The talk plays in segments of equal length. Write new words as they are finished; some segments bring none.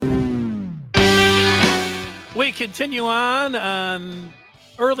We continue on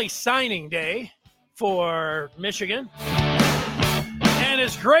early signing day for Michigan. And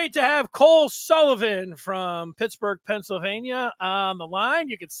it's great to have Cole Sullivan from Pittsburgh, Pennsylvania on the line.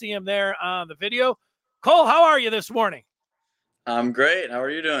 You can see him there on the video. Cole, how are you this morning? I'm great. How are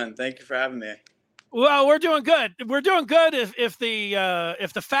you doing? Thank you for having me. Well, we're doing good. We're doing good. If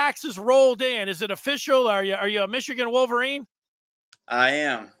the fax is rolled in, is it official? Are you a Michigan Wolverine? I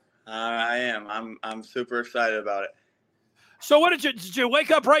am. I am. I'm super excited about it. So what did you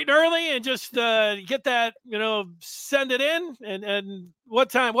wake up bright and early and just get that, send it in? And what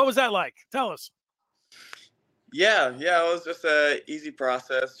time? What was that like? Tell us. Yeah. It was just a easy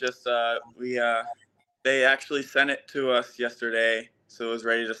process. Just they actually sent it to us yesterday, so it was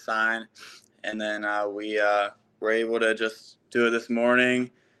ready to sign, and then we were able to just do it this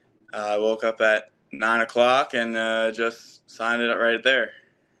morning. I woke up at 9 o'clock and just signed it right there.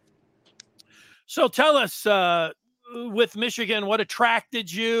 So tell us, with Michigan, what attracted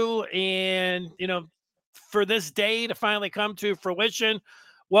you, and for this day to finally come to fruition,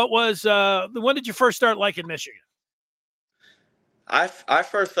 what was when did you first start liking Michigan? I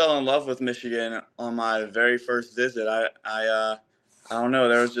first fell in love with Michigan on my very first visit. I don't know.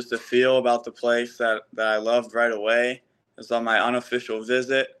 There was just a feel about the place that I loved right away. It was on my unofficial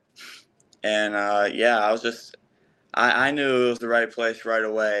visit, and I knew it was the right place right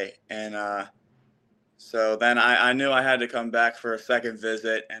away. And so then I knew I had to come back for a second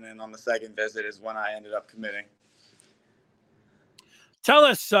visit, and then on the second visit is when I ended up committing. Tell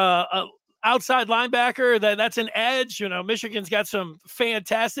us, outside linebacker, that's an edge. Michigan's got some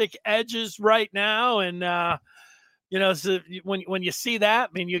fantastic edges right now, and so when you see that,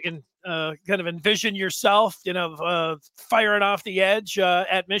 I mean, you can kind of envision yourself, firing off the edge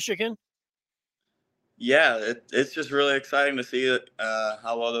at Michigan. Yeah, it's just really exciting to see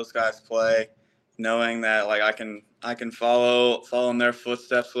how well those guys play, knowing that like I can follow in their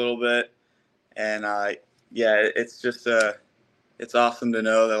footsteps a little bit, and it's just it's awesome to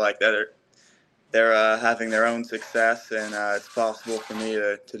know that like they're having their own success, and it's possible for me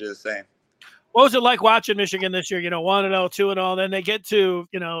to do the same. What was it like watching Michigan this year? 1-0, 2-0, then they get to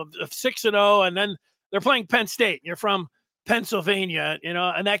 6-0, and then they're playing Penn State. You're from Pennsylvania,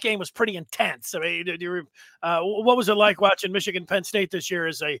 and that game was pretty intense. I mean, what was it like watching Michigan Penn State this year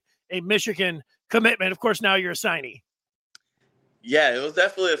as a Michigan commitment? Of course, now you're a signee. Yeah, it was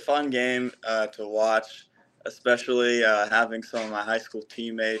definitely a fun game to watch, especially having some of my high school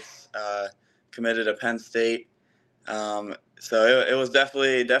teammates committed to Penn State. So it was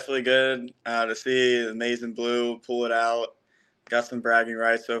definitely good to see the Maize and Blue pull it out. Got some bragging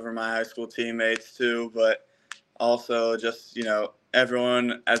rights over my high school teammates too, but also just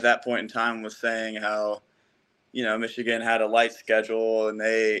everyone at that point in time was saying how Michigan had a light schedule and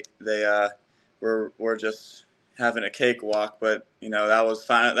they were just having a cakewalk. But that was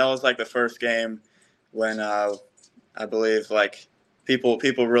fine. That was like the first game when I believe like people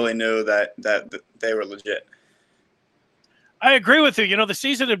really knew that they were legit. I agree with you. The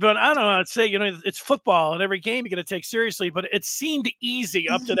season had been, I don't know, I'd say, it's football and every game you got to take seriously, but it seemed easy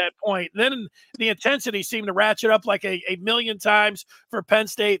up to that point. Then the intensity seemed to ratchet up like a million times for Penn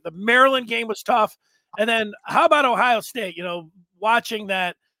State. The Maryland game was tough. And then how about Ohio State? Watching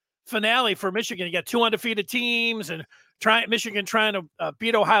that finale for Michigan, you got two undefeated teams and Michigan trying to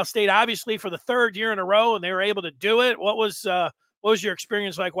beat Ohio State, obviously for the third year in a row, and they were able to do it. What was your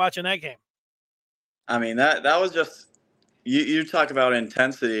experience like watching that game? I mean, that was just, you talk about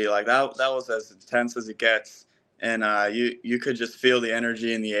intensity, like that was as intense as it gets, and you could just feel the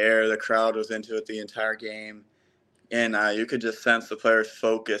energy in the air. The crowd was into it the entire game, and you could just sense the players'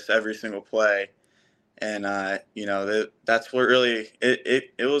 focus every single play, and that's what really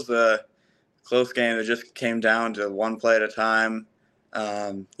it was a close game that just came down to one play at a time.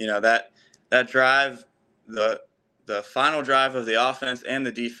 That drive, the final drive of the offense and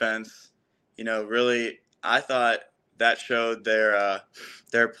the defense, really, I thought that showed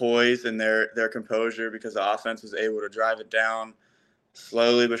their poise and their composure, because the offense was able to drive it down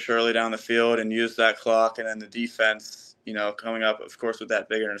slowly but surely down the field and use that clock. And then the defense, coming up, of course, with that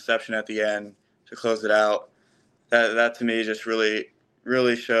big interception at the end to close it out. That to me just really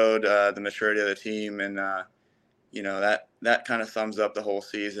showed the maturity of the team, and that kind of sums up the whole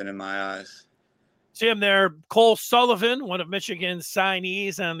season in my eyes. See him there, Cole Sullivan, one of Michigan's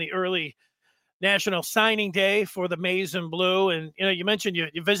signees on the early National Signing Day for the Maize and Blue. And, you mentioned you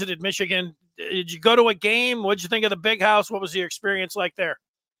visited Michigan. Did you go to a game? What did you think of the Big House? What was your experience like there?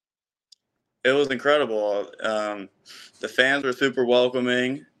 It was incredible. The fans were super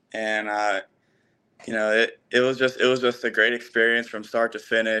welcoming, and it was just a great experience from start to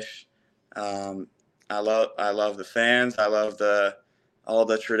finish. love the fans. I love all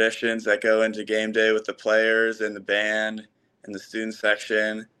the traditions that go into game day with the players and the band and the student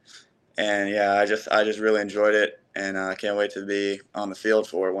section. And yeah, I just really enjoyed it, and I can't wait to be on the field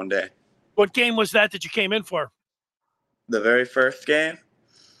for it one day. What game was that you came in for? The very first game,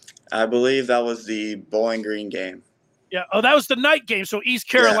 I believe that was the Bowling Green game. Yeah. Oh, that was the night game. So East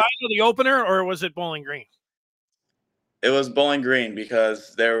Carolina, the opener, or was it Bowling Green? It was Bowling Green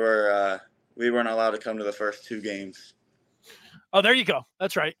because we weren't allowed to come to the first 2 games. Oh, there you go.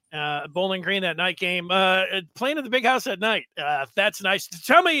 That's right. Bowling Green, that night game. Playing at the big house at night. That's nice.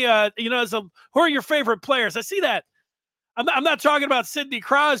 Tell me, who are your favorite players? I see that. I'm not talking about Sidney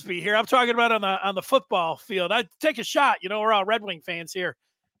Crosby here. I'm talking about on the football field. I take a shot. We're all Red Wing fans here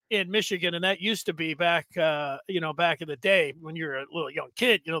in Michigan, and that used to be back in the day when you were a little young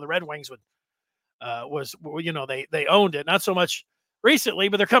kid. The Red Wings they owned it. Not so much recently,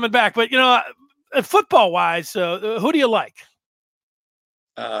 but they're coming back. But football wise, who do you like?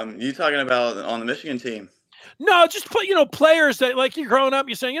 You talking about on the Michigan team? No, just put players that, like, you're growing up,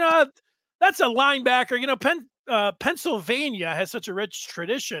 you're saying, that's a linebacker. Pennsylvania has such a rich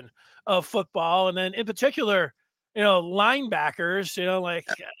tradition of football, and then in particular, linebackers,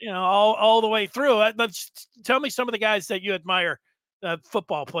 all the way through. Let's tell me some of the guys that you admire,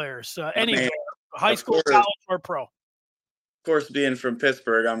 football players, any high school, college, or pro. Of course, being from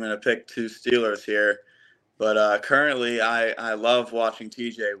Pittsburgh, I'm going to pick 2 Steelers here. But currently, I love watching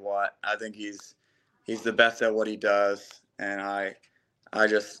T.J. Watt. I think he's the best at what he does, and I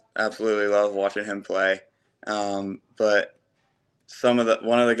just absolutely love watching him play. But one of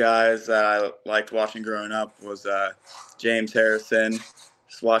the guys that I liked watching growing up was James Harrison.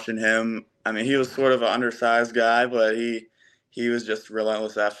 Just watching him, I mean, he was sort of an undersized guy, but he was just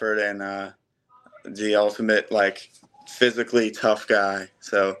relentless effort and the ultimate, like, physically tough guy.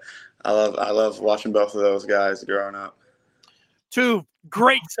 So I love watching both of those guys growing up. 2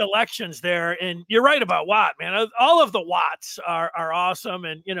 great selections there, and you're right about Watt, man. All of the Watts are awesome,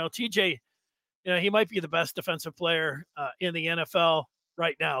 and TJ, he might be the best defensive player in the NFL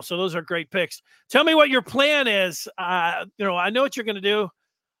right now. So those are great picks. Tell me what your plan is. I know what you're going to do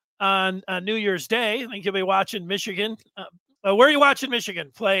on New Year's Day. I think you'll be watching Michigan. Where are you watching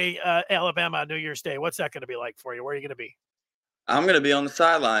Michigan play Alabama on New Year's Day? What's that going to be like for you? Where are you going to be? I'm going to be on the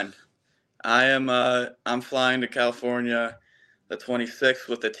sideline. I'm flying to California the 26th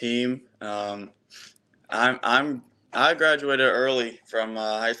with the team. I graduated early from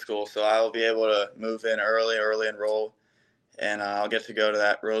high school, so I'll be able to move in early enroll, and I'll get to go to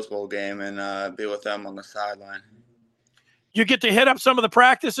that Rose Bowl game and be with them on the sideline. You get to hit up some of the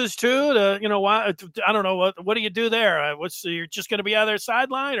practices too. I don't know what do you do there? You're just going to be on their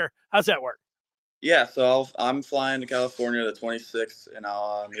sideline, or how's that work? Yeah, so I'm flying to California the 26th, and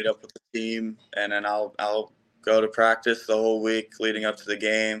I'll meet up with the team, and then I'll go to practice the whole week leading up to the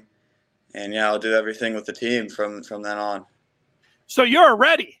game, and yeah, I'll do everything with the team from then on. So you're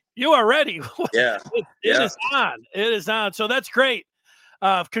ready. You are ready. Yeah, it is on. It is on. So that's great.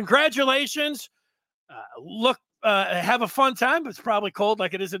 Congratulations. Have a fun time. It's probably cold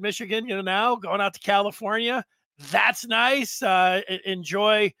like it is in Michigan, now going out to California. That's nice.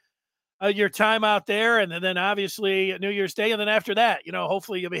 Enjoy your time out there. And then obviously New Year's Day. And then after that,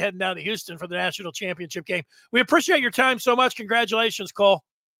 hopefully you'll be heading down to Houston for the national championship game. We appreciate your time so much. Congratulations, Cole.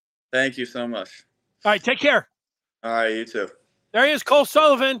 Thank you so much. All right. Take care. All right. You too. There he is, Cole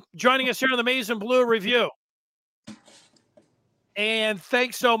Sullivan, joining us here on the Maize and Blue Review. And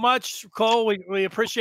thanks so much, Cole. We appreciate